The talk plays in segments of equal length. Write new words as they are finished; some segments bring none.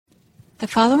The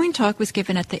following talk was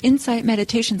given at the Insight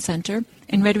Meditation Center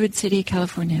in Redwood City,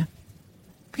 California.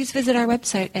 Please visit our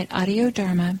website at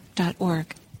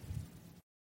audiodharma.org.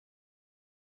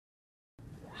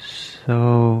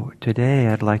 So today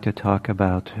I'd like to talk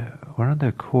about one of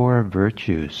the core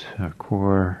virtues, or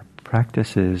core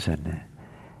practices and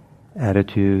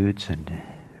attitudes and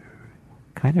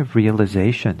kind of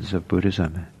realizations of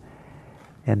Buddhism,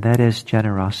 and that is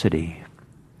generosity.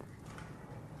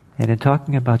 And in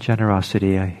talking about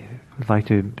generosity, I would like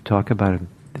to talk about it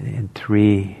in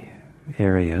three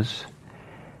areas: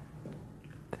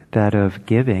 that of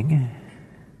giving,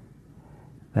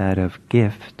 that of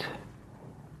gift,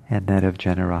 and that of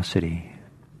generosity.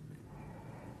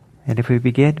 And if we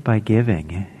begin by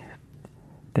giving,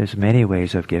 there's many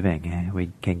ways of giving. We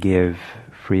can give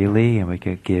freely, and we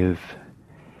can give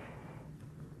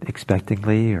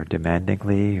expectingly or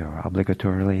demandingly or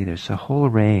obligatorily. There's a whole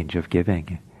range of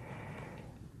giving.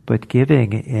 But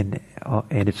giving in all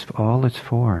its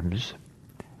forms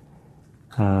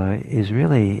is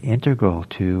really integral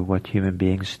to what human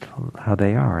beings, how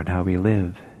they are and how we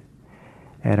live.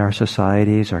 And our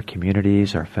societies, our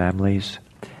communities, our families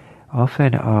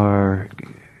often are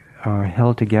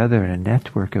held together in a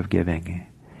network of giving,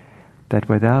 that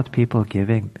without people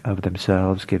giving of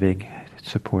themselves, giving,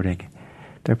 supporting,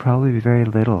 there'd probably be very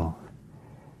little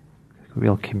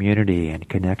real community and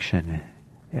connection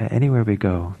anywhere we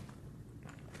go.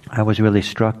 I was really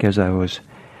struck as I was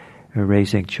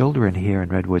raising children here in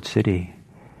Redwood City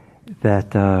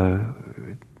that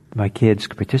my kids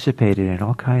participated in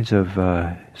all kinds of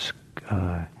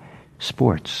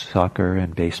sports, soccer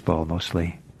and baseball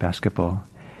mostly, basketball.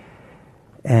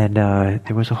 And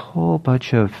there was a whole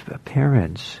bunch of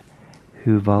parents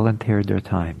who volunteered their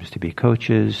times to be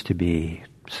coaches, to be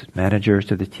managers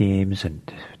to the teams, and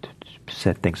to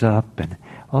set things up and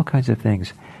all kinds of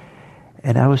things.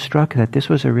 And I was struck that this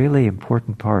was a really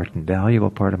important part and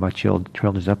valuable part of my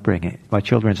children's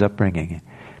upbringing,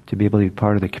 to be able to be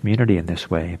part of the community in this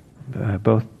way.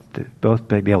 Both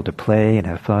be able to play and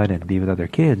have fun and be with other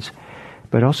kids,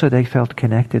 but also they felt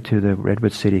connected to the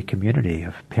Redwood City community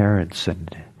of parents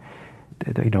and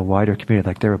wider community,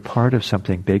 like they're a part of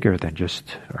something bigger than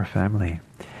just our family.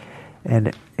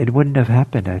 And it wouldn't have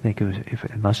happened, I think,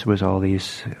 unless it was all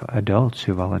these adults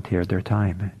who volunteered their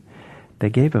time. They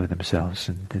gave of themselves,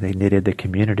 and they knitted the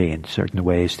community in certain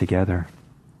ways together.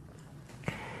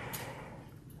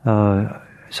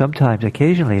 Sometimes,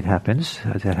 occasionally it happens,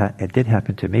 it did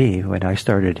happen to me when I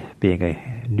started being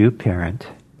a new parent.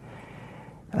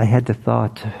 I had the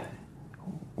thought,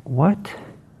 what?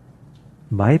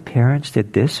 My parents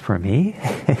did this for me?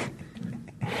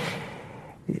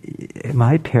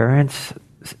 My parents,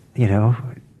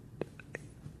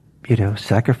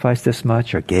 sacrificed this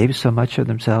much or gave so much of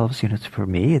themselves, for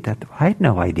me. I had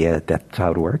no idea that's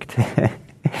how it worked.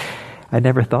 I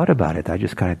never thought about it. I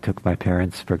just kind of took my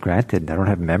parents for granted. I don't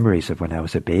have memories of when I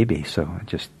was a baby, so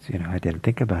I didn't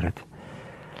think about it.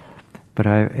 But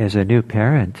as a new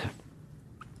parent,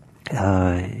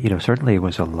 certainly it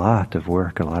was a lot of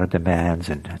work, a lot of demands,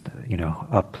 and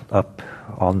up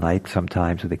all night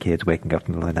sometimes with the kids, waking up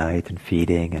in the middle of the night and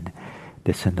feeding and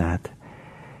this and that.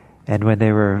 And when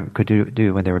they were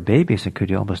babies and could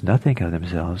do almost nothing of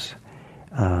themselves,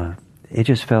 it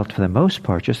just felt, for the most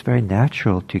part, just very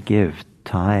natural to give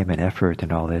time and effort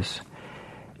and all this.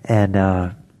 And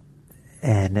I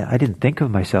didn't think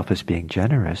of myself as being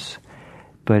generous,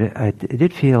 but it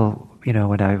did feel,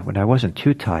 when I wasn't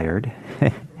too tired,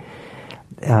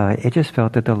 it just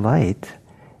felt a delight.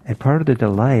 And part of the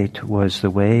delight was the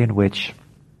way in which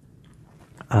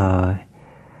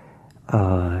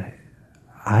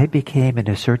I became, in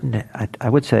a certain, I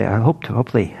would say, I hope to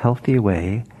hopefully healthy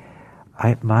way,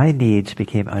 my needs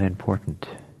became unimportant.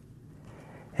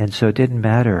 And so it didn't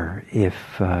matter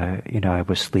if, I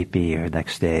was sleepy or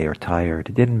next day or tired.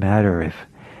 It didn't matter if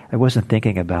I wasn't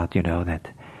thinking about, that,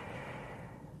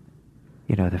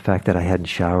 the fact that I hadn't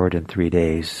showered in 3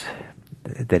 days,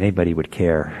 that anybody would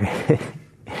care.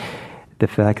 The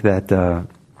fact that,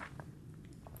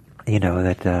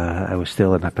 I was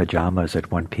still in my pajamas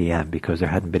at 1 p.m. because there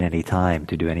hadn't been any time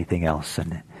to do anything else,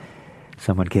 and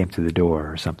someone came to the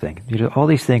door or something. All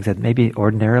these things that maybe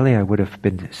ordinarily I would have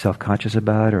been self-conscious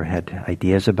about or had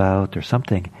ideas about or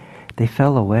something, they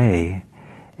fell away.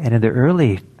 And in the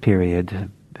early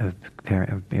period of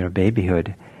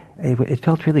babyhood, it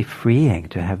felt really freeing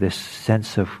to have this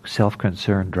sense of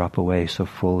self-concern drop away so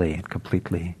fully and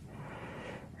completely.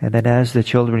 And then as the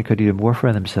children could do more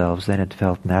for themselves, then it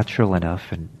felt natural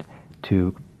enough and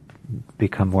to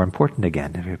become more important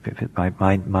again.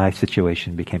 My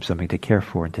situation became something to care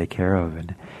for and take care of,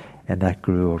 And that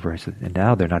grew over, and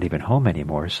now they're not even home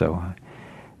anymore, so,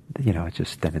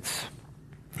 it's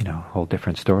a whole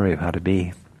different story of how to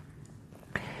be.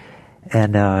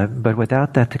 And, but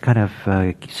without that kind of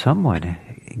someone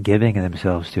giving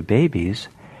themselves to babies,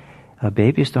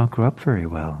 babies don't grow up very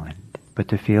well. But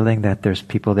the feeling that there's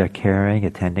people there caring,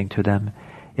 attending to them,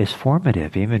 is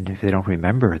formative, even if they don't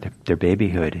remember their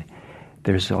babyhood.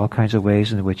 There's all kinds of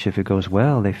ways in which, if it goes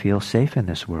well, they feel safe in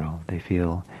this world. They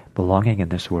feel belonging in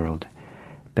this world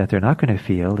that they're not going to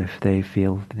feel if they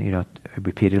feel,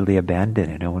 repeatedly abandoned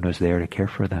and no one was there to care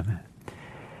for them.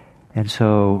 And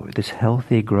so this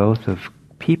healthy growth of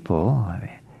people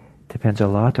depends a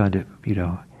lot on,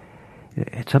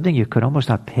 it's something you could almost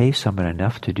not pay someone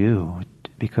enough to do,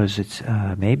 because it's,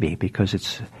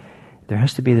 there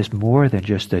has to be this more than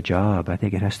just a job. I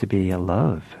think it has to be a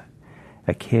love,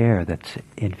 a care that's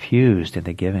infused in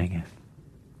the giving.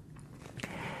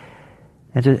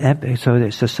 And so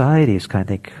the societies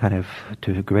kind of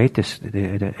to a great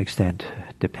extent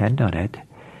depend on it.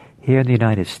 Here in the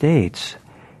United States,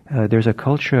 there's a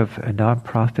culture of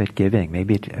non-profit giving.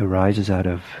 Maybe it arises out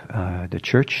of the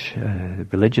church, the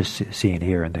religious scene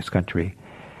here in this country,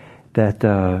 that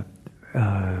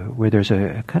where there's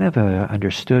a kind of a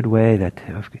understood way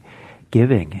of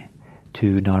giving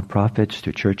to non-profits,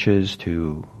 to churches,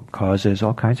 to causes,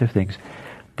 all kinds of things,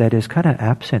 that is kind of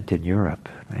absent in Europe.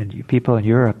 And people in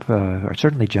Europe are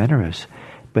certainly generous,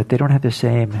 but they don't have the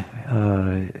same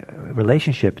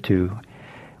relationship to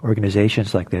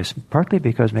organizations like this, partly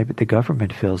because maybe the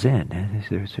government fills in.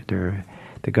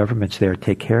 The governments there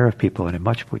take care of people in a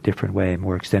much different way,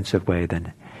 more extensive way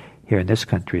than here in this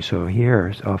country. So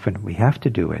here, often we have to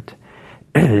do it,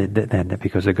 then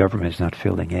because the government is not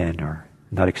filling in or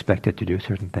not expected to do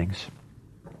certain things.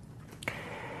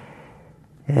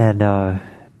 And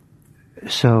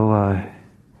so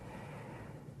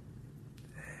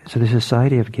the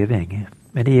Society of Giving.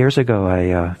 Many years ago,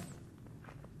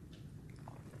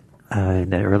 in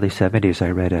the early 70s, I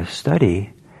read a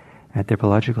study,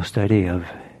 anthropological study of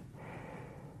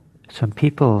some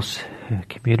people's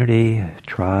community,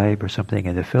 tribe or something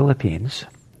in the Philippines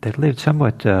that lived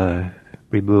somewhat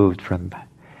removed from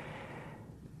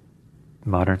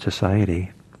modern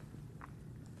society.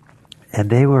 And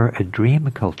they were a dream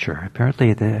culture.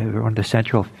 Apparently one of the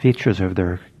central features of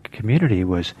their community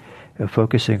was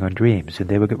focusing on dreams. And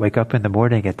they would wake up in the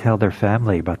morning and tell their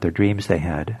family about their dreams they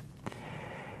had.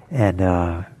 And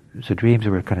so dreams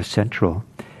were kind of central.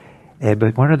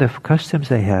 But one of the customs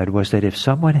they had was that if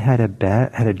someone had a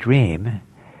bad dream,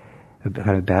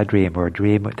 or a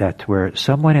dream that where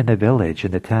someone in the village,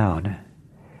 in the town,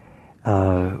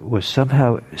 was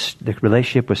somehow, the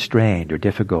relationship was strained or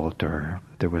difficult, or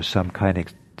there was some kind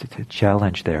of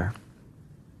challenge there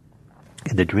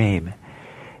in the dream,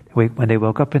 when they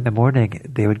woke up in the morning,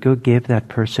 they would go give that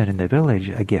person in the village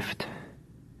a gift.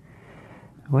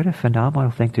 What a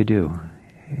phenomenal thing to do.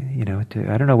 I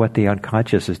don't know what the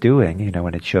unconscious is doing,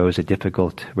 when it shows a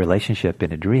difficult relationship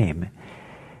in a dream.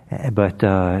 But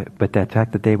that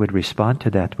fact that they would respond to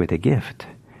that with a gift,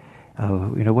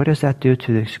 what does that do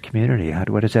to this community?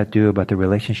 What does that do about the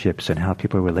relationships and how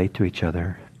people relate to each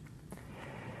other?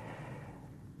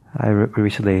 I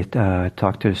recently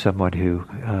talked to someone who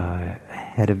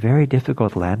had a very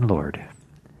difficult landlord.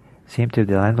 Seemed to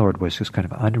the landlord was just kind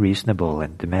of unreasonable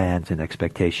in demands and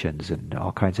expectations and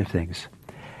all kinds of things.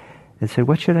 And said,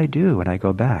 what should I do when I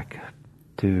go back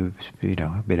to,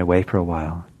 been away for a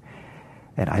while?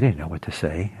 And I didn't know what to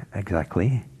say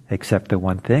exactly, except the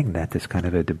one thing that is kind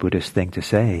of the Buddhist thing to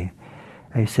say.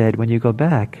 I said, when you go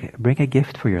back, bring a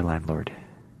gift for your landlord.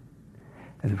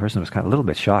 And the person was kind of a little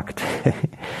bit shocked.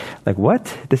 Like,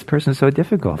 what? This person's so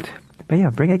difficult. But yeah,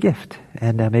 bring a gift.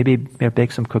 And maybe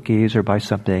bake some cookies or buy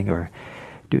something or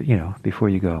do, before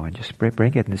you go. And just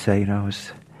bring it and say, I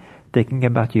was thinking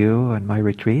about you on my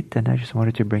retreat and I just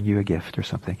wanted to bring you a gift or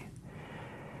something.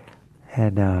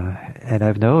 And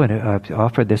I've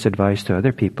offered this advice to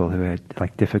other people who had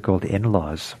like difficult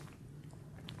in-laws.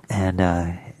 And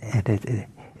it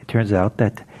turns out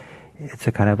that it's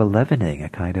a kind of a leavening, a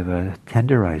kind of a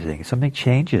tenderizing. Something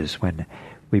changes when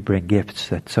we bring gifts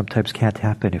that sometimes can't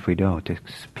happen if we don't.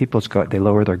 They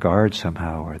lower their guard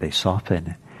somehow, or they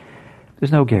soften.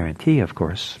 There's no guarantee, of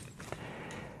course.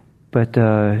 But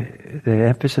the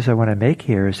emphasis I want to make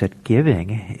here is that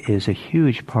giving is a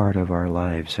huge part of our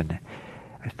lives. And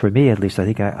for me, at least, I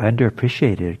think I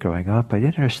underappreciated it growing up. I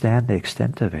didn't understand the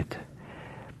extent of it.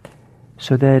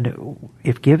 So then,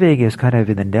 if giving is kind of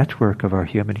in the network of our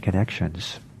human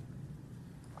connections,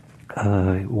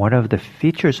 one of the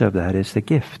features of that is the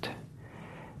gift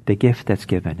that's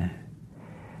given.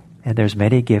 And there's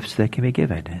many gifts that can be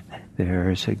given.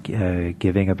 There's a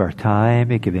giving of our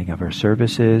time, a giving of our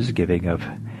services, giving of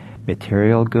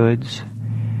material goods,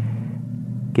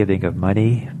 giving of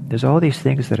money. There's all these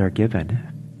things that are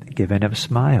given of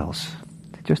smiles.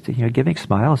 Just, giving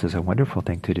smiles is a wonderful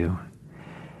thing to do.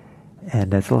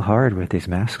 And that's a little hard with these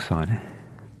masks on.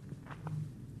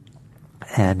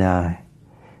 And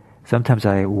sometimes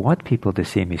I want people to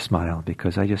see me smile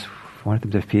because I just want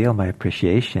them to feel my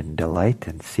appreciation, delight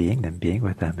in seeing them, being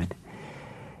with them.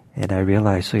 And I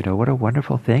realize, what a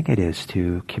wonderful thing it is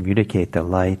to communicate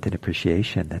delight and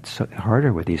appreciation. That's so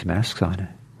harder with these masks on.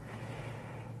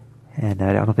 And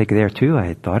I don't think there too I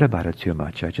had thought about it too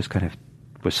much. I just kind of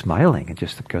was smiling, and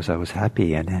just because I was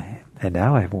happy. And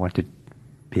now I want to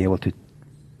be able to.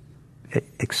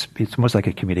 It's almost like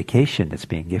a communication that's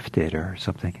being gifted or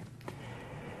something.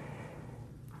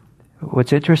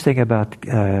 What's interesting about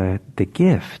the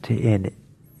gift in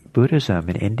Buddhism,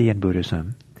 in Indian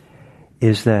Buddhism,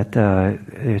 is that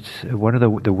it's one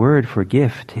of the word for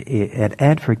gift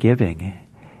and for giving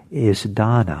is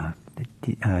dana,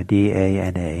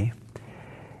 D-A-N-A,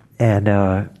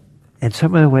 and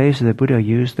some of the ways that the Buddha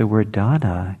used the word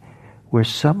dana were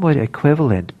somewhat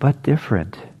equivalent but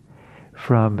different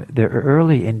from the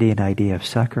early Indian idea of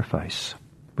sacrifice,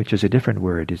 which is a different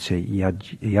word. It's a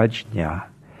yajna.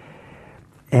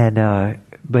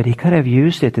 But he kind of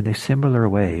used it in the similar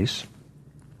ways.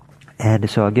 And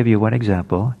so I'll give you one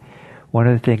example. One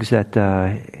of the things that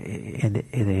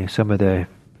in some of the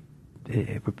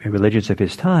religions of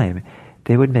his time,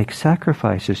 they would make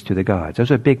sacrifices to the gods. That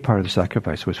was a big part of the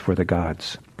sacrifice, was for the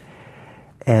gods.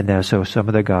 And so some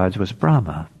of the gods was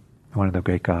Brahma, one of the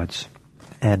great gods.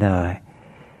 And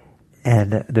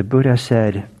the Buddha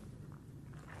said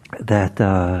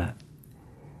that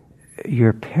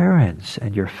your parents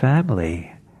and your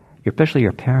family, especially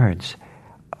your parents,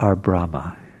 are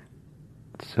Brahma.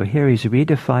 So here he's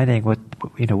redefining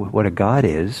what a god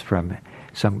is, from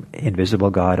some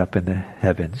invisible god up in the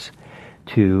heavens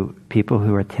to people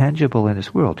who are tangible in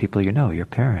this world, people your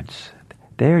parents.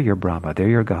 They're your Brahma, they're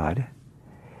your god.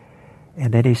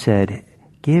 And then he said,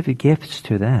 give gifts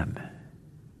to them.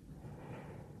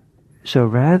 So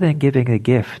rather than giving a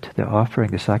gift, the offering,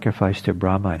 the sacrifice to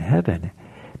Brahma in heaven,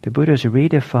 the Buddha is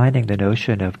redefining the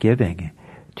notion of giving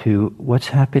to what's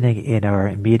happening in our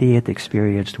immediate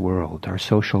experienced world, our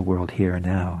social world here and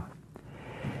now.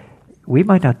 We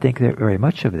might not think very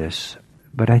much of this,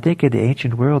 but I think in the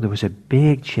ancient world there was a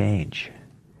big change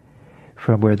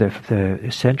from where the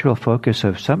central focus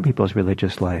of some people's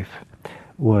religious life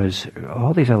was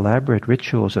all these elaborate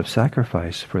rituals of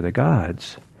sacrifice for the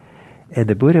gods. And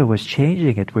the Buddha was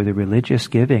changing it where the religious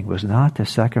giving was not a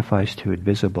sacrifice to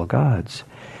invisible gods,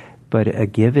 but a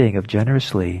giving of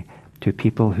generously to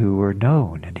people who were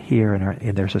known and here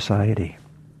in their society.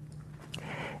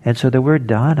 And so the word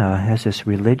dana has this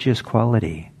religious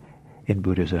quality in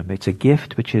Buddhism. It's a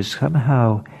gift which is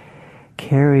somehow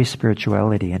carries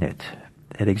spirituality in it.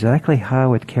 And exactly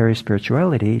how it carries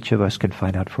spirituality, each of us can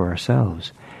find out for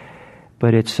ourselves.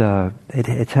 But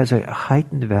it has a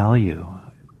heightened value,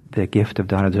 the gift of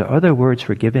dana. There are other words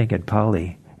for giving in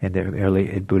Pali, in the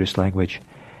early Buddhist language,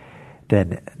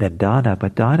 than dana.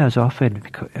 But dana is often,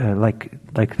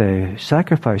 like the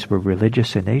sacrifice were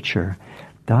religious in nature,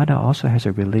 dana also has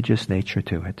a religious nature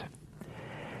to it.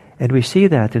 And we see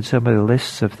that in some of the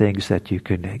lists of things that you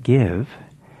can give.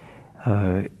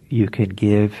 You can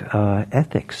give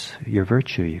ethics, your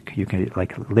virtue. You can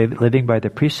living by the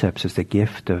precepts is the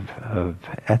gift of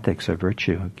ethics, of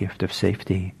virtue, a gift of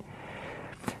safety.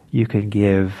 You can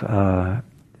give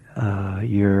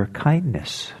your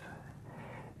kindness.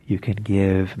 You can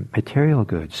give material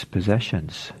goods,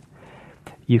 possessions.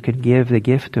 You can give the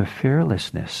gift of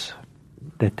fearlessness,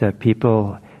 that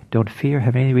people don't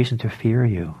have any reason to fear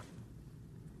you.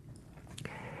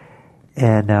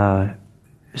 And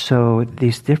so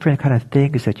these different kind of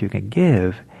things that you can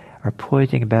give are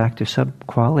pointing back to some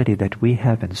quality that we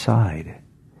have inside.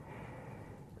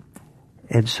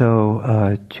 And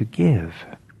so to give.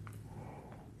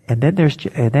 And then there's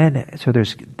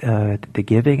the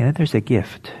giving, and then there's the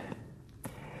gift.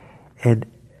 And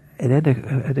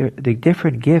then the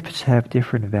different gifts have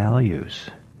different values.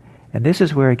 And this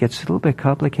is where it gets a little bit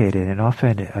complicated and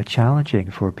often challenging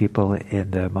for people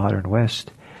in the modern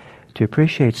West to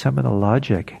appreciate some of the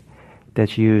logic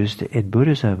that's used in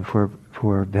Buddhism for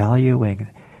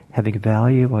having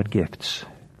value on gifts.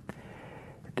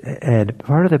 And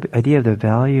part of the idea of the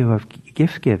value of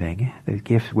gift giving, the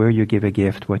gift, where you give a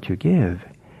gift, what you give,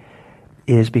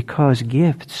 is because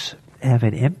gifts have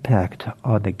an impact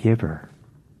on the giver.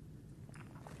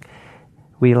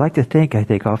 we like to think, I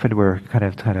think, often we're kind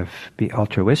of be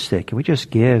altruistic, and we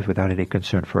just give without any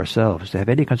concern for ourselves. To have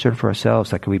any concern for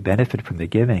ourselves, like we benefit from the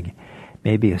giving,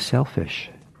 maybe is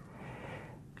selfish.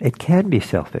 It can be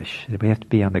selfish. We have to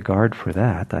be on the guard for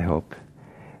that, I hope.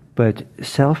 But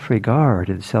self-regard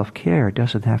and self-care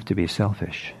doesn't have to be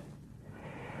selfish.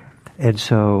 And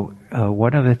so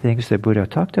one of the things that Buddha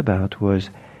talked about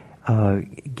was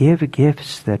give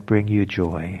gifts that bring you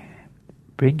joy.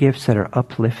 Bring gifts that are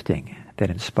uplifting,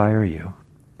 that inspire you.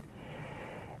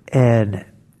 And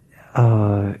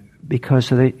because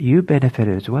so that you benefit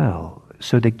as well.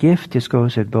 So the gift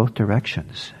goes in both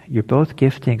directions. You're both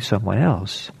gifting someone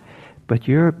else, but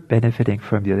you're benefiting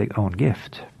from your own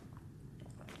gift.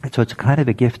 And so it's kind of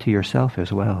a gift to yourself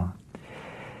as well.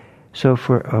 So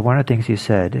for one of the things he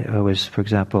said was, for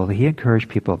example, he encouraged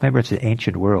people, remember it's an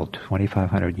ancient world,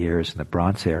 2,500 years in the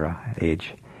Bronze Era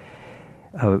age.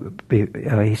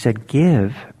 He said,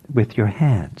 give with your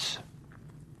hands.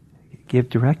 Give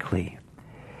directly.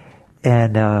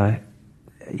 And,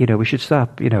 we should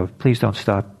stop, please don't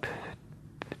stop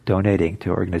donating to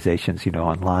organizations,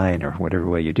 online or whatever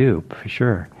way you do, for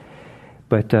sure.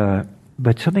 But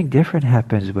something different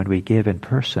happens when we give in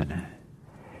person.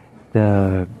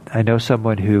 I know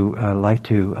someone who liked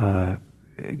to,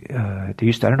 they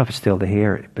used to, I don't know if it's still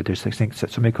here, but there's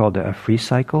something called a free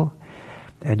cycle.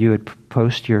 And you would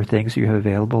post your things that you have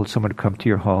available, and someone would come to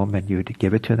your home and you would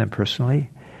give it to them personally.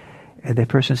 And the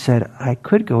person said, I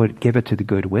could go and give it to the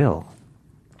Goodwill,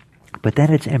 but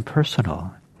then it's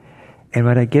impersonal. And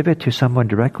when I give it to someone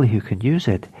directly who can use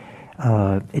it,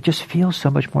 it just feels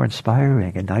so much more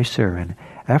inspiring and nicer. And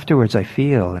afterwards I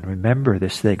feel and remember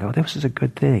this thing, this is a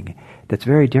good thing. That's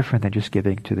very different than just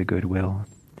giving to the Goodwill.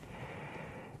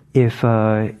 If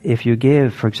you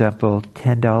give, for example,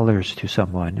 $10 to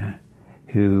someone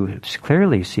who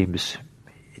clearly seems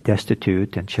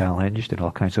destitute and challenged in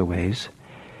all kinds of ways,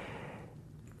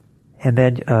 and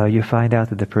then you find out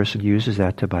that the person uses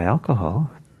that to buy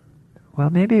alcohol, well,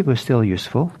 maybe it was still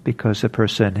useful because the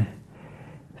person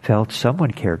felt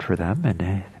someone cared for them,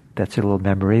 and that's a little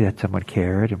memory that someone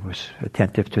cared and was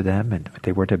attentive to them, and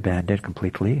they weren't abandoned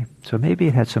completely. So maybe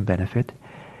it had some benefit.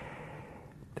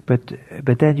 But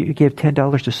then you give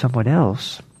 $10 to someone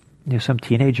else, some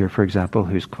teenager, for example,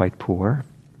 who's quite poor,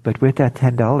 but with that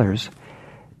 $10,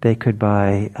 they could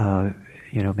buy,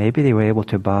 maybe they were able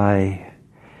to buy,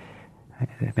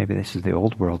 maybe this is the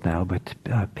old world now, but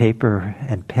paper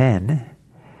and pen,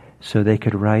 so they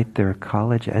could write their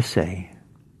college essay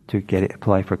to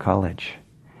apply for college.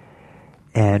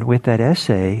 And with that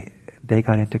essay, they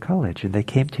got into college, and they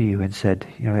came to you and said,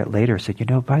 later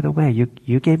said, by the way,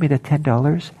 you gave me the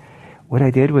 $10. What I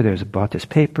did with it was I bought this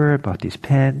paper, bought these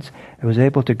pens. I was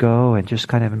able to go and just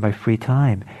kind of in my free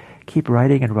time keep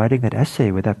writing and writing that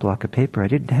essay with that block of paper. I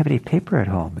didn't have any paper at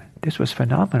home. This was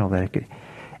phenomenal that I could.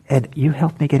 And you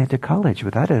helped me get into college.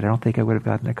 Without it, I don't think I would have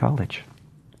gotten to college.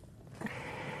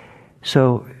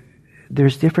 So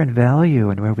there's different value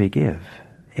in where we give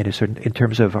in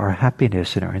terms of our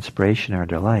happiness and our inspiration, our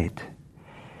delight.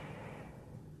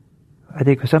 I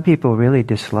think some people really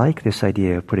dislike this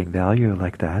idea of putting value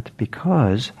like that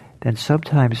because then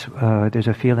sometimes there's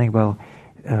a feeling,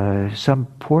 some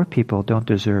poor people don't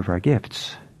deserve our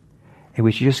gifts. And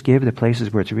we should just give the places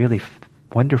where it's really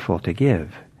wonderful to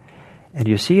give. And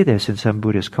you see this in some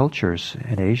Buddhist cultures.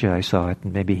 In Asia, I saw it,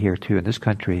 and maybe here too in this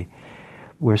country,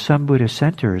 where some Buddhist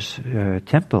centers,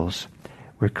 temples,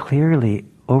 were clearly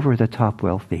over-the-top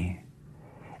wealthy.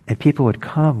 And people would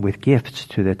come with gifts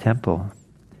to the temple.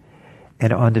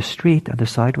 And on the street, on the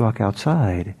sidewalk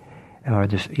outside, or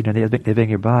living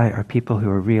nearby, are people who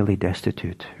are really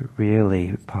destitute, really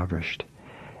impoverished.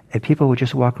 And people would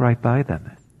just walk right by them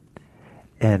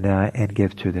and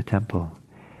give to the temple.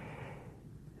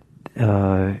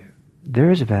 There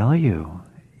is value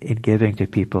in giving to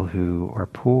people who are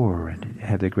poor and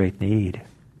have the great need.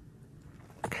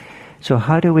 So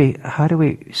how do we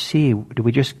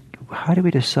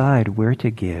decide where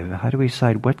to give? How do we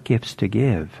decide what gifts to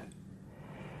give?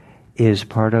 Is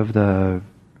part of a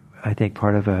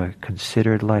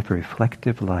considered life, a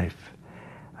reflective life.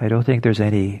 I don't think there's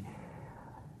any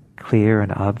clear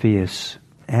and obvious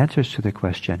answers to the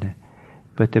question,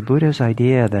 but the Buddha's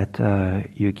idea that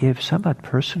you give somewhat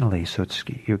personally, so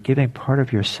you're giving part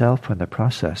of yourself in the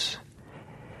process,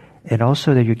 and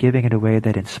also that you're giving in a way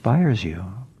that inspires you,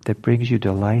 that brings you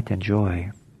delight and joy.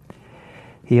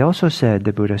 He also said,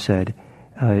 the Buddha said,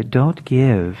 don't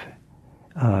give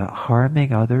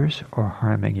harming others or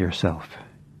harming yourself.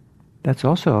 That's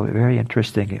also a very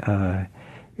interesting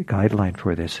guideline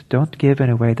for this. Don't give in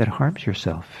a way that harms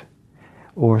yourself.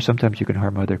 Or sometimes you can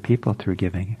harm other people through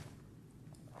giving.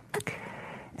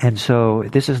 And so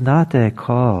this is not a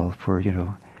call for,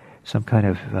 some kind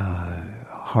of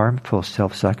harmful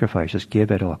self-sacrifice, just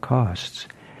give at all costs.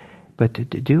 But to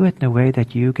do it in a way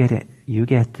that you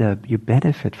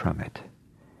benefit from it.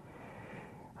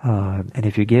 And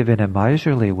if you give in a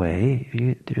miserly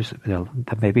way, there's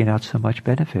maybe not so much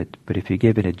benefit. But if you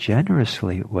give in a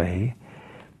generously way,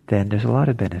 then there's a lot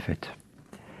of benefit.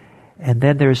 And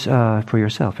then there's for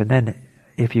yourself. And then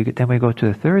then we go to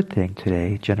the third thing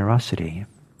today: generosity,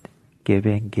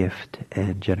 giving, gift,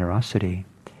 and generosity.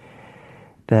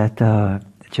 That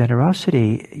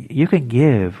generosity, you can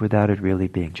give without it really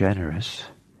being generous.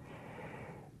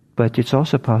 But it's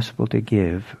also possible to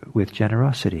give with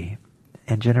generosity.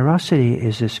 And generosity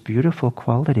is this beautiful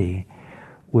quality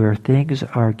where things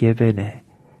are given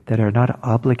that are not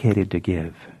obligated to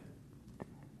give.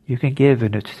 You can give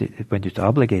when it's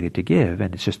obligated to give,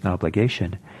 and it's just an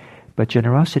obligation. But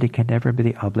generosity can never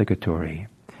be obligatory.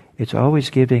 It's always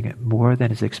giving more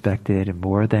than is expected and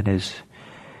more than is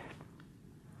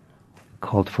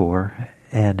called for.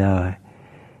 And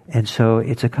so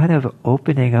it's a kind of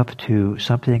opening up to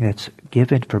something that's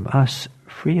given from us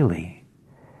freely.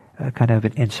 A kind of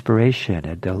an inspiration,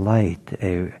 a delight,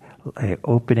 a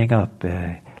opening up,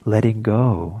 a letting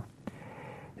go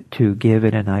to give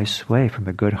in a nice way from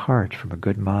a good heart, from a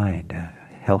good mind, a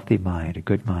healthy mind, a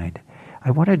good mind.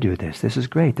 I want to do this. This is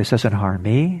great. This doesn't harm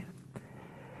me.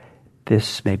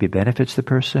 This maybe benefits the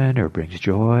person or brings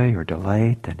joy or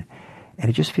delight. And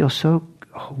it just feels so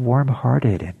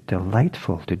warm-hearted and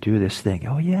delightful to do this thing.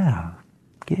 Oh yeah,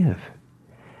 give.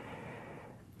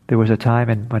 There was a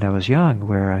time when I was young,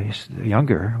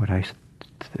 when I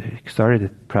started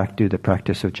to do the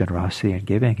practice of generosity and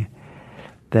giving,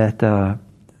 that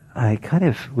I kind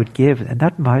of would give, and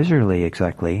not miserly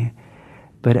exactly,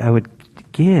 but I would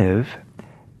give,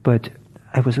 but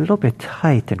I was a little bit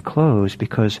tight and closed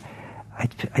because I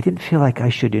didn't feel like I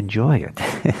should enjoy it.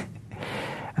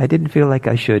 I didn't feel like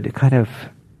I should kind of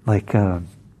like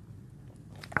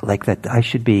that I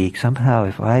should be somehow,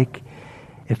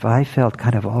 if I felt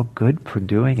kind of all good for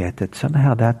doing it, that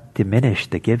somehow that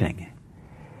diminished the giving.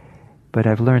 But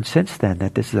I've learned since then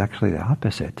that this is actually the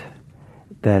opposite.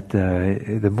 That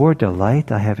the more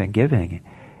delight I have in giving,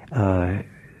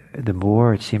 the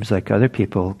more it seems like other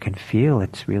people can feel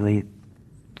it's really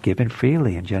given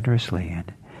freely and generously.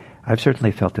 And I've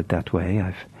certainly felt it that way.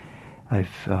 I've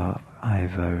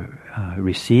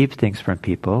received things from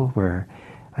people where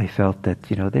I felt that,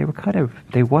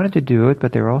 they wanted to do it,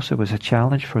 but there also was a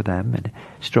challenge for them and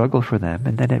struggle for them.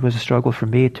 And then it was a struggle for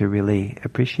me to really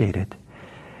appreciate it.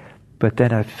 But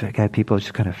then I've had people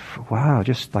just kind of, wow,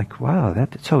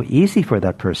 that's so easy for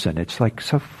that person. It's like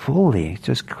so fully,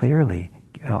 just clearly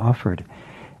offered.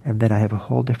 And then I have a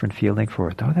whole different feeling for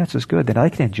it. Oh, that's just good. Then I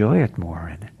can enjoy it more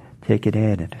and take it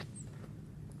in.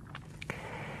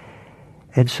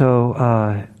 And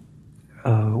so,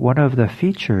 one of the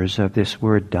features of this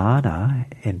word dana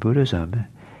in Buddhism,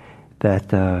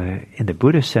 that in the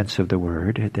Buddhist sense of the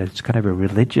word, that it's kind of a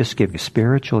religious giving,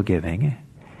 spiritual giving.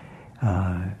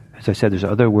 As I said, there's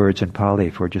other words in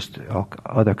Pali for just all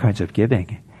other kinds of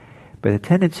giving. But the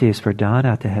tendency is for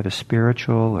dana to have a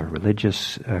spiritual or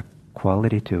religious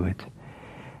quality to it.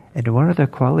 And one of the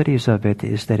qualities of it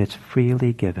is that it's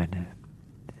freely given.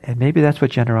 And maybe that's what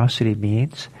generosity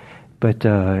means, but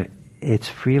it's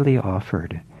freely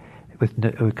offered, with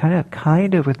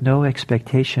kind of with no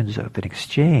expectations of an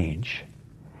exchange,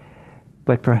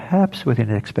 but perhaps with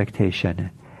an expectation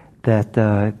that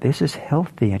this is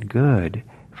healthy and good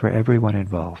for everyone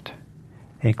involved,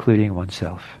 including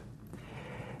oneself.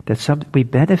 That we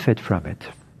benefit from it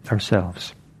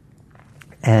ourselves,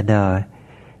 and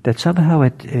that somehow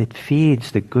it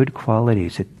feeds the good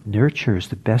qualities, it nurtures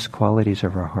the best qualities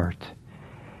of our heart.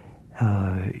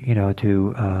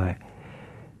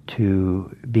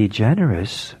 To be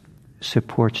generous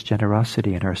supports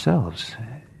generosity in ourselves.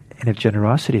 And if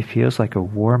generosity feels like a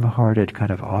warm-hearted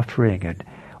kind of offering and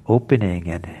opening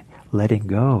and letting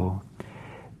go,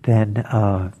 then,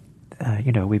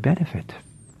 we benefit.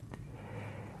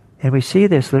 And we see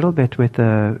this a little bit with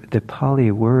the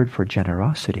Pali word for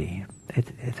generosity.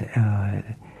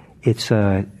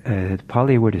 The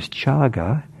Pali word is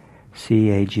chaga,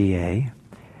 C-A-G-A.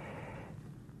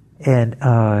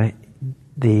 And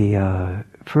the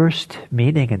first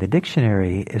meaning in the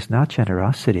dictionary is not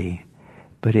generosity,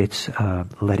 but it's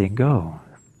letting go.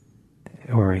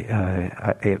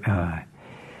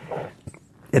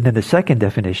 And then the second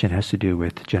definition has to do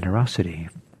with generosity.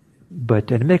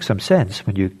 But it makes some sense.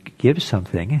 When you give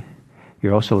something,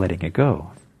 you're also letting it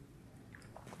go.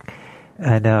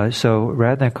 And so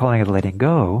rather than calling it letting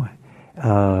go,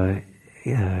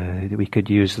 we could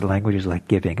use the languages like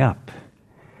giving up,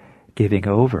 giving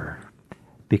over,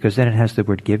 because then it has the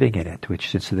word giving in it, which,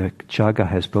 since the Chaga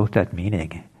has both that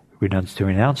meaning, to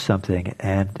renounce something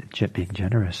and being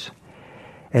generous.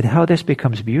 And how this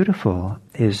becomes beautiful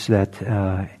is that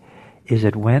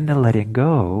when the letting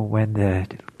go, when the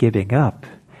giving up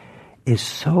is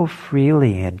so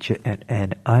freely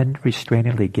and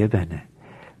unrestrainedly given,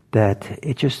 that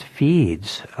it just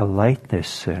feeds a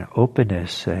lightness, an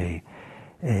openness, a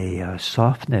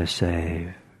softness,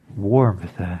 a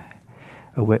warmth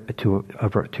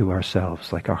to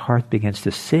ourselves. Like our heart begins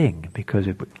to sing because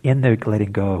in the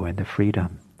letting go and the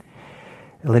freedom.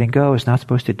 Letting go is not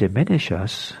supposed to diminish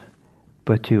us,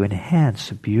 but to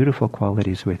enhance beautiful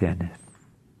qualities within.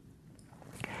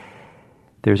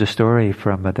 There's a story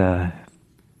from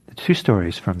two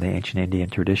stories from the ancient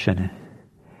Indian tradition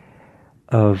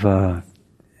of,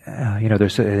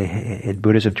 there's in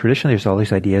Buddhism tradition, there's all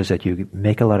these ideas that you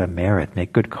make a lot of merit,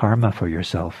 make good karma for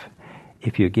yourself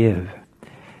if you give.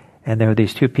 And there were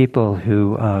these two people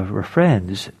who were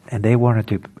friends, and they wanted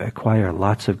to acquire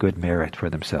lots of good merit for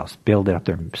themselves, build up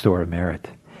their store of merit.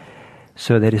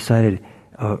 So they decided,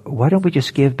 why don't we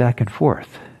just give back and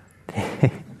forth?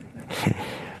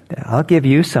 I'll give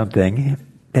you something,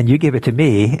 then you give it to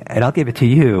me, and I'll give it to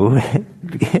you.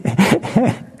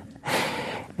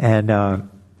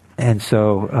 And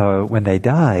so when they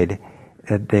died,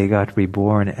 they got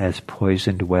reborn as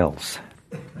poisoned wells.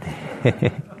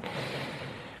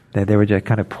 They were just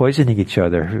kind of poisoning each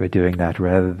other by doing that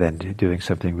rather than doing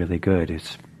something really good.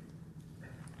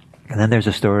 And then there's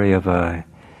a story of a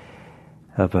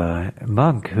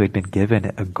monk who had been given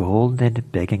a golden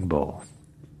begging bowl.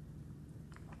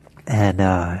 And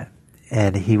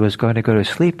he was going to go to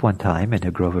sleep one time in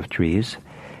a grove of trees,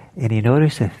 and he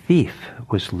noticed a thief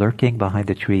was lurking behind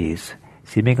the trees,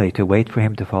 seemingly to wait for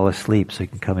him to fall asleep so he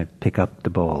can come and pick up the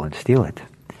bowl and steal it.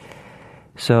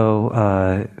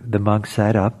 So the monk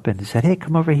sat up and said, "Hey,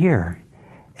 come over here."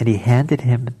 And he handed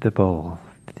him the bowl.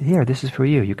 "Here, this is for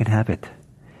you. You can have it."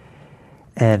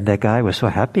 And the guy was so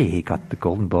happy. He got the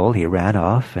golden bowl. He ran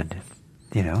off and,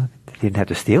 he didn't have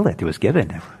to steal it. It was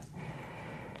given.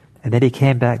 And then he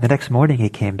came back. The next morning he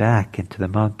came back into the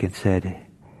monk and said,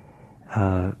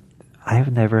 "I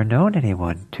have never known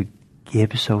anyone to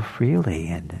give so freely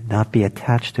and not be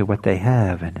attached to what they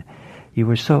have. And you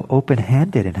were so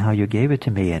open-handed in how you gave it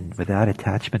to me and without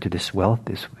attachment to this wealth,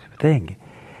 this thing.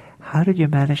 How did you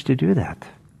manage to do that?"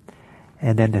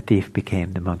 And then the thief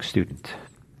became the monk's student.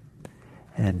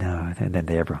 And then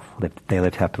they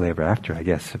lived happily ever after, I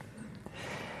guess.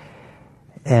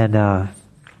 And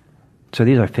so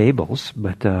these are fables,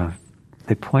 but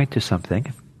they point to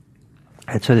something.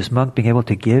 And so this monk being able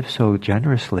to give so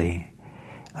generously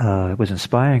was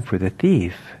inspiring for the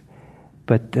thief.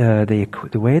 But the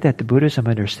way that the Buddhism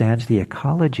understands the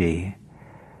ecology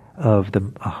of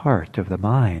the heart, of the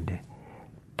mind,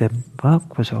 the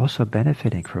monk was also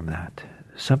benefiting from that.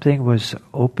 Something was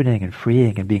opening and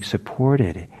freeing and being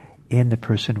supported in the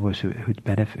person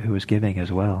who was giving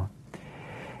as well.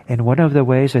 And one of the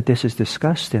ways that this is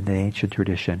discussed in the ancient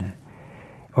tradition,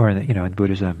 or in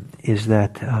Buddhism, is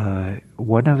that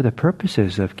one of the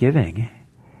purposes of giving,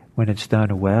 when it's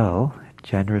done well,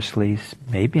 generously,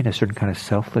 maybe in a certain kind of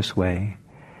selfless way,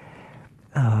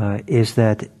 is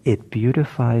that it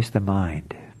beautifies the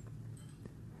mind.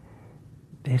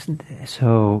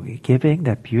 So giving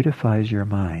that beautifies your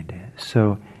mind.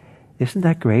 So isn't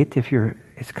that great?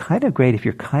 It's kind of great if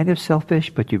you're kind of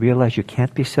selfish, but you realize you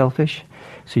can't be selfish,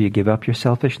 so you give up your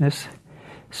selfishness,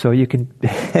 so you can,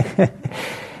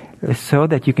 so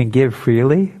that you can give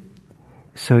freely,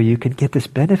 so you can get this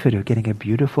benefit of getting a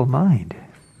beautiful mind.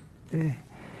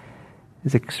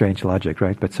 It's a strange logic,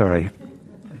 right? But sorry.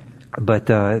 But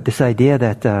this idea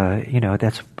that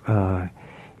that's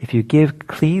if you give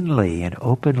cleanly and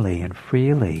openly and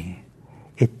freely,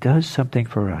 it does something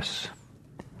for us.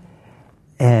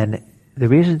 And the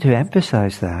reason to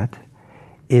emphasize that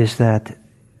is that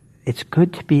it's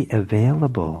good to be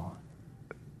available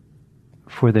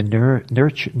for the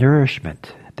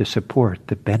nourishment, the support,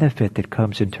 the benefit that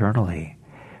comes internally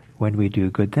when we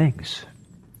do good things.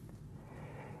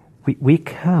 We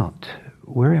count.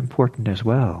 We're important as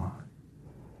well.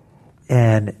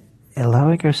 And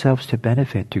allowing ourselves to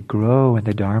benefit, to grow in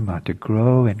the Dharma, to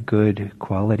grow in good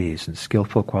qualities and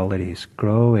skillful qualities,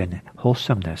 grow in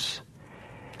wholesomeness,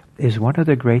 is one of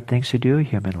the great things to do in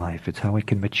human life. It's how we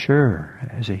can mature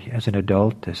as an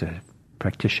adult, as a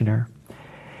practitioner.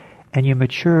 And you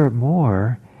mature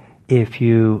more if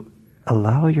you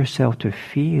allow yourself to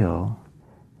feel,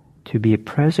 to be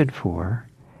present for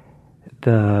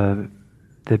the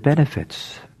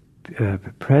benefits,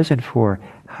 present for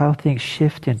how things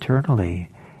shift internally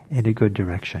in a good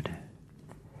direction.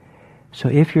 So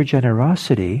if your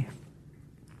generosity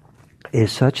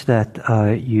is such that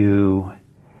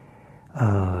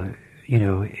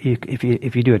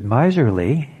if you do it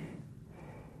miserly,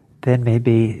 then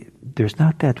maybe there's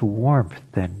not that warmth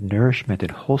and nourishment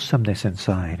and wholesomeness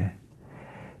inside.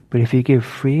 But if you give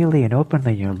freely and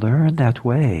openly, you learn that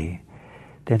way,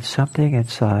 then something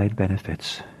inside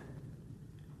benefits.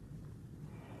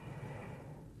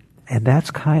 And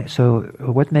that's so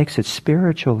what makes it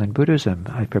spiritual in Buddhism,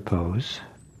 I propose,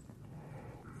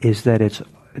 is that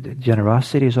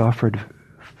generosity is offered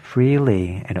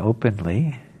freely and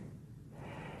openly.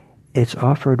 It's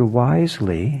offered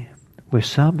wisely, with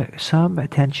some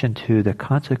attention to the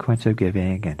consequence of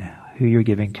giving and who you're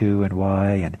giving to and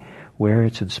why and where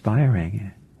it's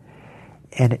inspiring.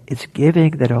 And it's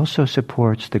giving that also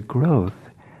supports the growth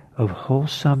of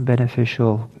wholesome,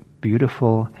 beneficial,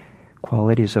 beautiful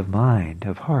qualities of mind,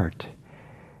 of heart,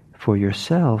 for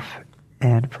yourself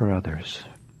and for others.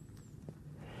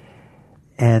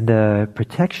 And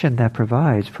protection that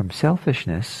provides from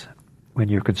selfishness, when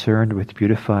you're concerned with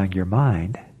beautifying your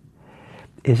mind,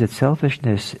 is that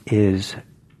selfishness is,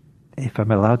 if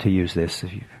I'm allowed to use this,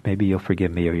 maybe you'll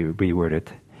forgive me or you reword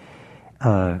it,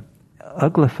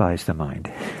 uglifies the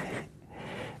mind.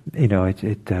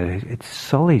 It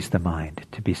sullies the mind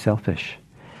to be selfish.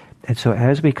 And so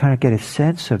as we kind of get a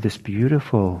sense of this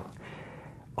beautiful,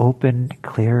 open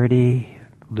clarity,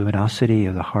 luminosity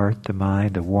of the heart, the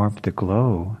mind, the warmth, the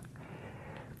glow,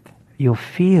 you'll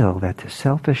feel that the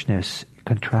selfishness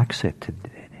contracts it and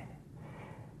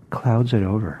clouds it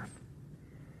over.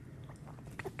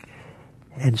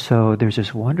 And so there's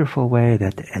this wonderful way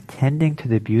that attending to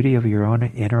the beauty of your own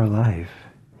inner life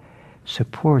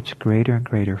supports greater and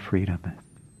greater freedom.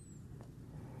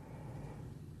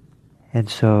 And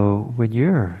so when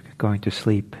you're going to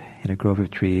sleep in a grove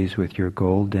of trees with your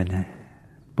golden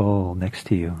bowl next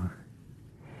to you,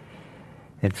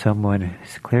 and someone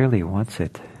clearly wants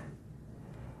it,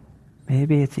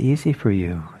 maybe it's easy for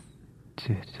you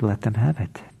to let them have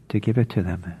it, to give it to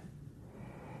them.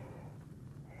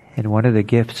 And one of the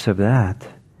gifts of that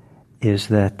is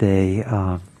that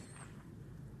the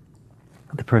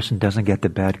person doesn't get the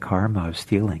bad karma of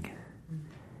stealing.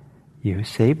 You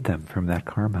saved them from that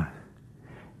karma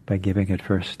by giving it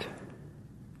first.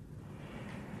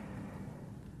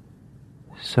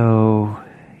 So,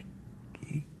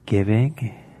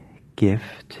 giving,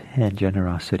 gift, and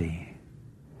generosity.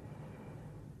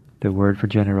 The word for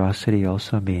generosity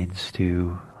also means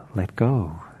to let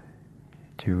go,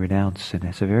 to renounce, and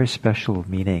it's a very special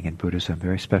meaning in Buddhism,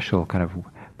 very special kind of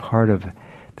part of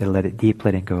the deep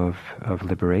letting go of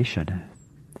liberation.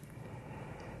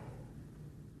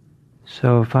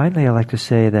 So finally, I'd like to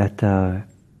say that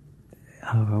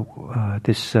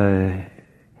this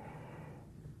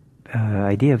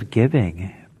idea of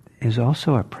giving is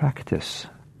also a practice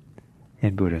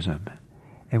in Buddhism.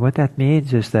 And what that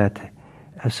means is that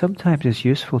sometimes it's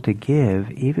useful to give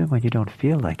even when you don't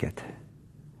feel like it,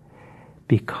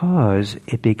 because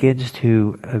it begins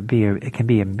to it can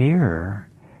be a mirror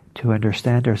to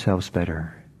understand ourselves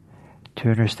better, to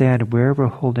understand where we're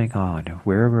holding on,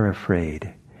 where we're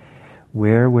afraid,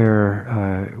 where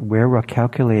we're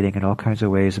calculating in all kinds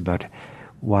of ways about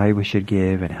why we should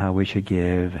give and how we should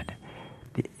give, and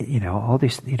all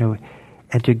these,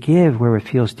 and to give where it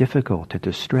feels difficult, and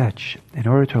to stretch in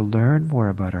order to learn more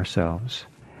about ourselves,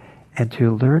 and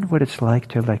to learn what it's like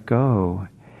to let go,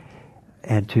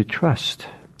 and to trust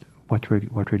what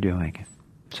we're doing.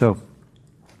 So,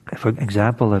 for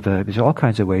example, there's all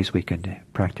kinds of ways we can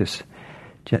practice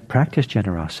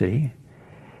generosity.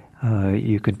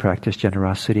 You can practice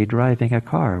generosity driving a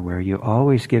car, where you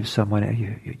always give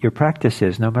someone. Your practice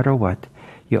is, no matter what,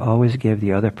 you always give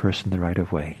the other person the right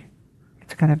of way.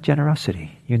 It's kind of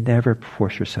generosity. You never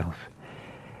force yourself,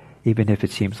 even if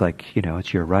it seems like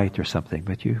it's your right or something.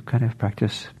 But you kind of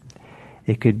practice.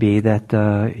 It could be that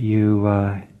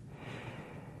you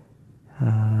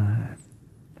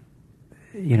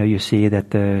see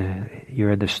that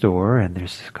you're in the store, and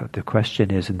the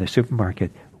question is in the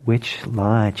supermarket, which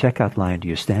checkout line do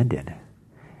you stand in?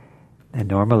 And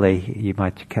normally you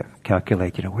might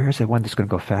calculate, where's the one that's going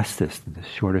to go fastest and the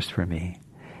shortest for me?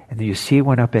 And then you see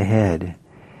one up ahead,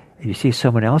 and you see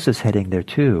someone else is heading there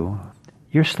too.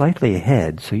 You're slightly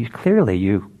ahead, so you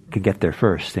can get there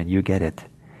first, and you get it.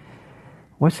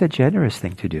 What's the generous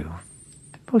thing to do?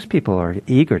 Most people are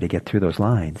eager to get through those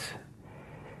lines.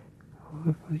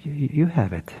 You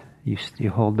have it. You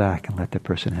hold back and let the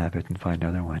person have it and find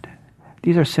another one.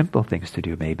 These are simple things to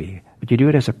do, maybe, but you do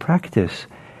it as a practice.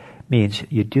 means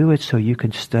you do it so you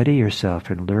can study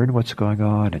yourself and learn what's going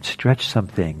on and stretch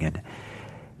something and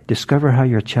discover how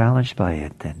you're challenged by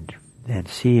it and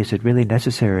see, is it really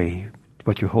necessary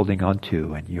what you're holding on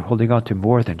to? And you're holding on to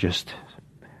more than just,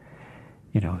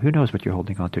 who knows what you're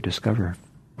holding on to, discover.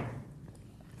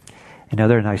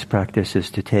 Another nice practice is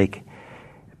to take,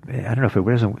 I don't know if it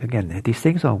doesn't, again, these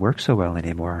things don't work so well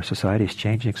anymore. Our society's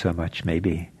changing so much,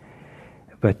 maybe.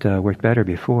 But worked better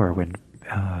before when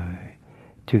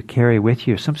to carry with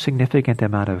you some significant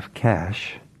amount of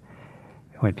cash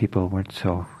when people weren't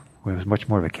so, it was much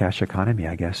more of a cash economy,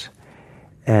 I guess.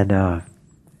 And I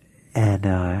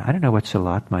don't know what's a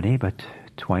lot money, but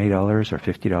 $20 or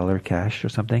 $50 cash or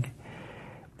something.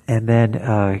 And then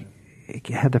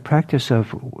have the practice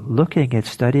of looking at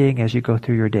studying as you go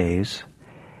through your days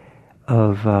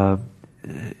of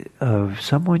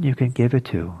someone you can give it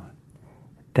to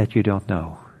that you don't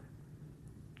know.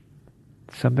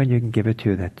 Someone you can give it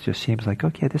to that just seems like,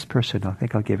 okay, this person, I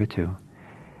think I'll give it to.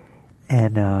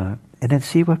 And then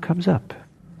see what comes up.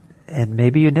 And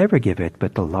maybe you never give it,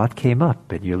 but a lot came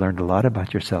up and you learned a lot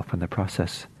about yourself in the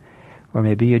process. Or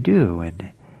maybe you do,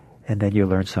 and then you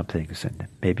learn some things, and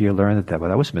maybe you learn that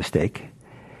was a mistake.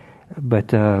 But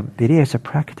the idea is a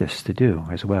practice to do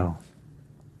as well.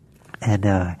 And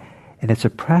it's a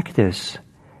practice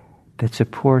that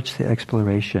supports the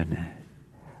exploration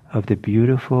of the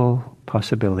beautiful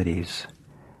possibilities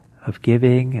of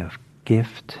giving, of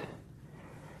gift,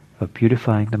 of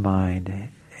beautifying the mind.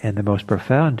 And the most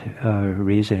profound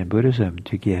reason in Buddhism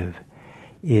to give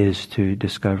is to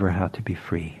discover how to be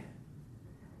free,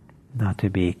 not to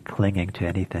be clinging to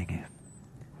anything.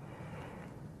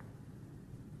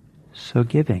 So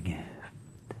giving,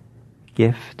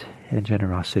 gift, and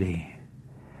generosity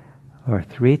are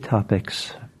three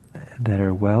topics that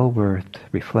are well worth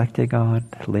reflecting on,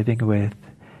 living with,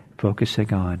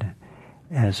 focusing on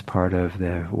as part of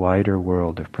the wider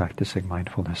world of practicing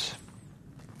mindfulness.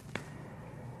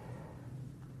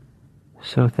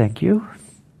 So thank you.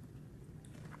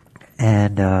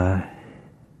 And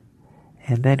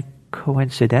then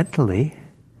coincidentally,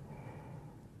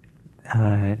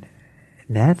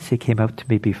 Nancy came up to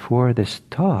me before this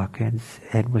talk and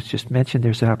was just mentioned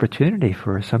there's an opportunity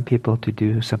for some people to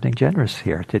do something generous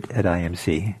here at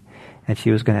IMC. And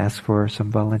she was going to ask for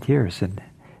some volunteers. And do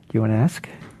you want to ask?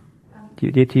 Do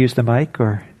you need to use the mic,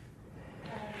 or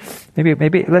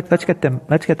maybe let's get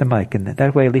the mic, and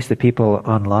that way at least the people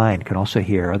online can also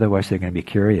hear. Otherwise, they're going to be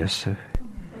curious.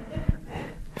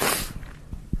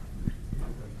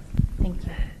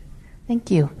 Thank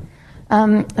you.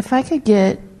 If I could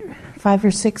get 5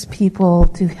 or 6 people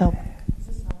to help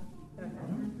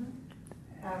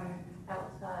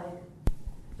outside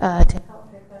to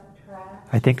help pick up trash.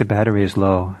 I think the battery is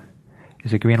low.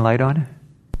 Is the green light on?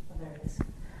 Oh, there it is.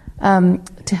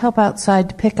 To help outside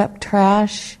to pick up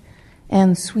trash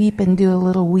and sweep and do a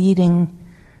little weeding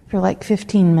for like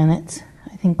 15 minutes.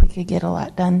 I think we could get a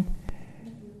lot done.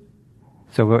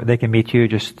 So they can meet you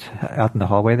just out in the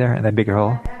hallway there, in that bigger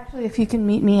hall? Actually, if you can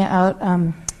meet me out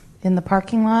in the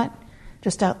parking lot,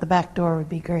 just out the back door would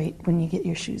be great when you get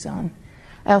your shoes on.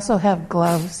 I also have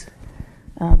gloves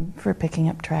for picking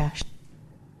up trash.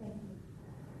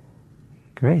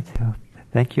 Great. Well,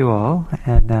 thank you all.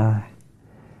 And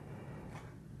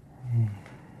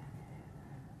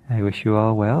I wish you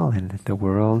all well in the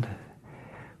world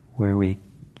where we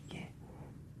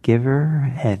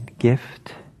giver and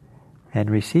gift and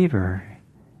receiver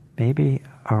maybe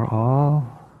are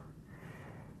all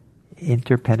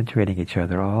interpenetrating each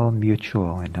other, all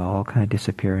mutual, and all kind of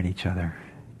disappear in each other.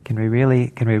 Can we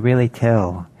really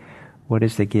tell what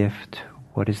is the gift,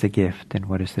 and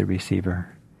what is the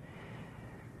receiver?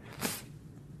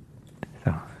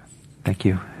 So, thank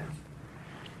you.